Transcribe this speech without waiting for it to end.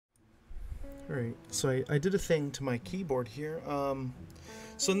Alright, so I did a thing to my keyboard here.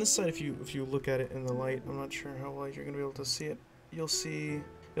 So on this side, if you look at it in the light, I'm not sure how well you're gonna be able to see it. You'll see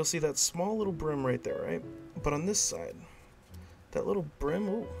that small little brim right there, right? But on this side, that little brim,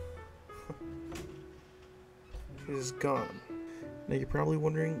 ooh, is gone. Now you're probably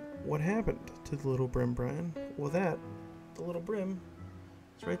wondering what happened to the little brim, Brian. Well, the little brim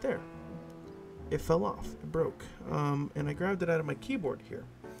is right there. It fell off. It broke. And I grabbed it out of my keyboard here.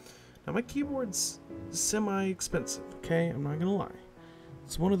 Now my keyboard's semi-expensive, okay? I'm not gonna lie.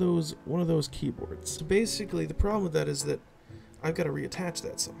 It's one of those keyboards. So basically, the problem with that is that I've got to reattach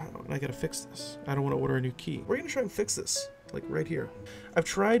that somehow, and I got to fix this. I don't want to order a new key. We're gonna try and fix this, like right here. I've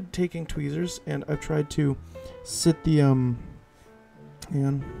tried taking tweezers, and I've tried to sit the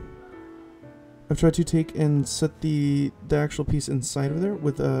I've tried to take and set the actual piece inside of there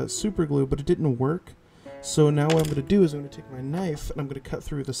with super glue, but it didn't work. So now what I'm going to do is I'm going to take my knife and I'm going to cut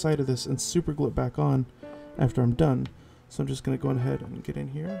through the side of this and super glue it back on after I'm done. So I'm just going to go ahead and get in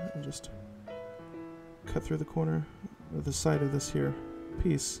here and just cut through the corner of the side of this here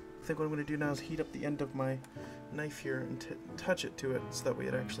piece. I think what I'm going to do now is heat up the end of my knife here and touch it to it so that way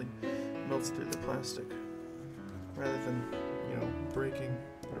it actually melts through the plastic rather than, you know, breaking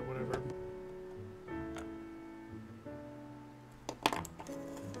or whatever.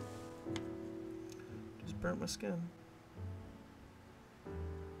 Burnt my skin.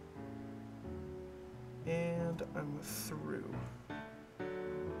 And I'm through.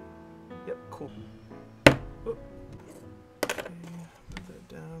 Yep, cool. Oh. Okay, put that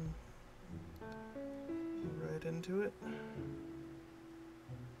down right into it.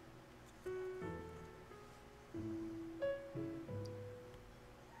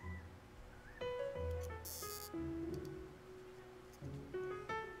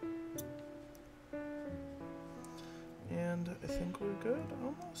 And I think we're good,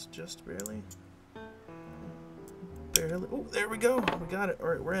 almost, just barely. Oh, there we go, we got it. All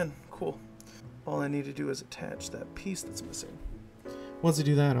right, we're in, cool. All I need to do is attach that piece that's missing. Once I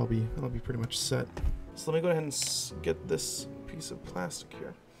do that, I'll be pretty much set. So let me go ahead and get this piece of plastic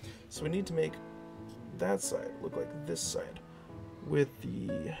here. So we need to make that side look like this side, with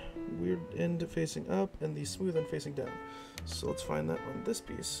the weird end facing up and the smooth end facing down. So let's find that on this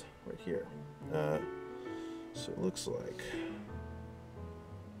piece right here. So it looks like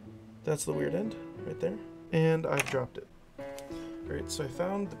that's the weird end right there, and I've dropped it. Alright, so I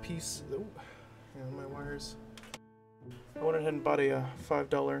found the piece. Oh, and my wires. I went ahead and bought a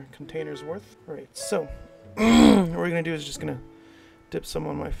 $5 container's worth. Alright, so what we're gonna do is just gonna dip some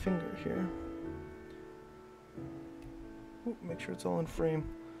on my finger here. Ooh, make sure it's all in frame.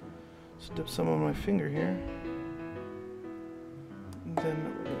 Just dip some on my finger here, and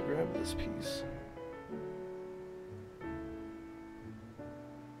then we're gonna grab this piece.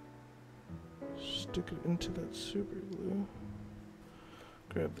 Stick it into that super glue.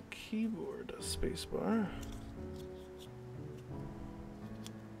 Grab the keyboard spacebar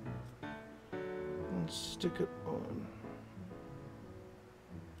and stick it on.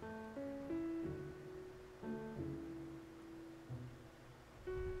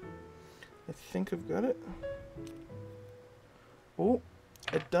 I think I've got it. Oh,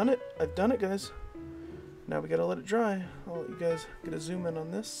 I've done it. I've done it, guys. Now we gotta let it dry. I'll let you guys get a zoom in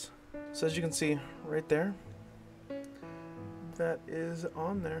on this. So as you can see right there, that is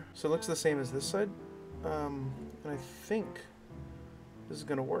on there. So it looks the same as this side, and I think this is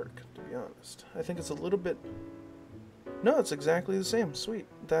gonna work, to be honest. I think it's a little bit, no, it's exactly the same. Sweet.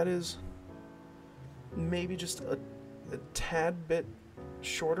 That is maybe just a tad bit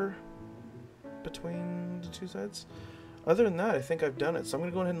shorter between the two sides. Other than that, I think I've done it. So I'm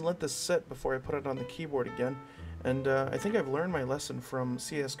gonna go ahead and let this set before I put it on the keyboard again. And I think I've learned my lesson from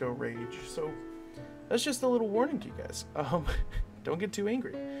CSGO Rage, so that's just a little warning to you guys. Don't get too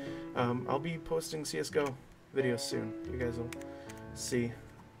angry. I'll be posting CSGO videos soon. You guys will see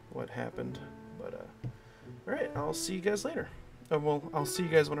what happened. But, alright, I'll see you guys later. Well, I'll see you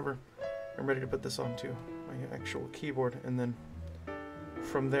guys whenever I'm ready to put this onto my actual keyboard, and then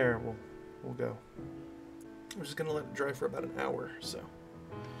from there, we'll go. I'm just gonna let it dry for about an hour, so.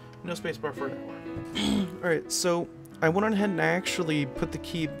 No spacebar for an hour. Alright, so I went on ahead and I actually put the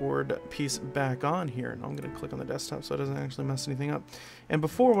keyboard piece back on here. And I'm going to click on the desktop so it doesn't actually mess anything up. And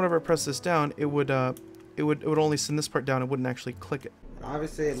before, whenever I press this down, it would only send this part down. It wouldn't actually click it.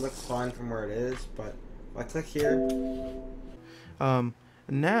 Obviously, it looks fine from where it is, but if I click here,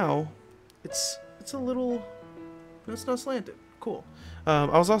 now it's a little, it's not slanted. Cool.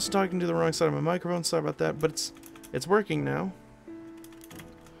 I was also talking to the wrong side of my microphone. Sorry about that, but it's working now.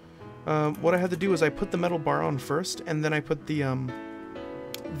 What I had to do is I put the metal bar on first, and then I put the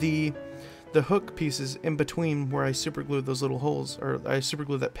the hook pieces in between where I super glued those little holes, or I super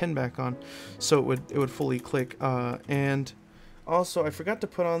glued that pin back on, so it would fully click. And also I forgot to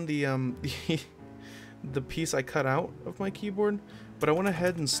put on the the piece I cut out of my keyboard, but I went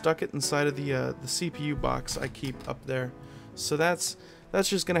ahead and stuck it inside of the CPU box I keep up there. So that's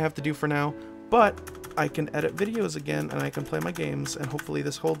just gonna have to do for now. But I can edit videos again, and I can play my games, and hopefully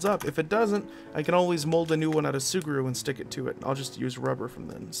this holds up. If it doesn't, I can always mold a new one out of Suguru and stick it to it. I'll just use rubber from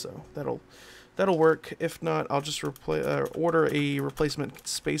then, so that'll work. If not, I'll just order a replacement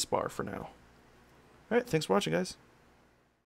spacebar for now. Alright, thanks for watching, guys.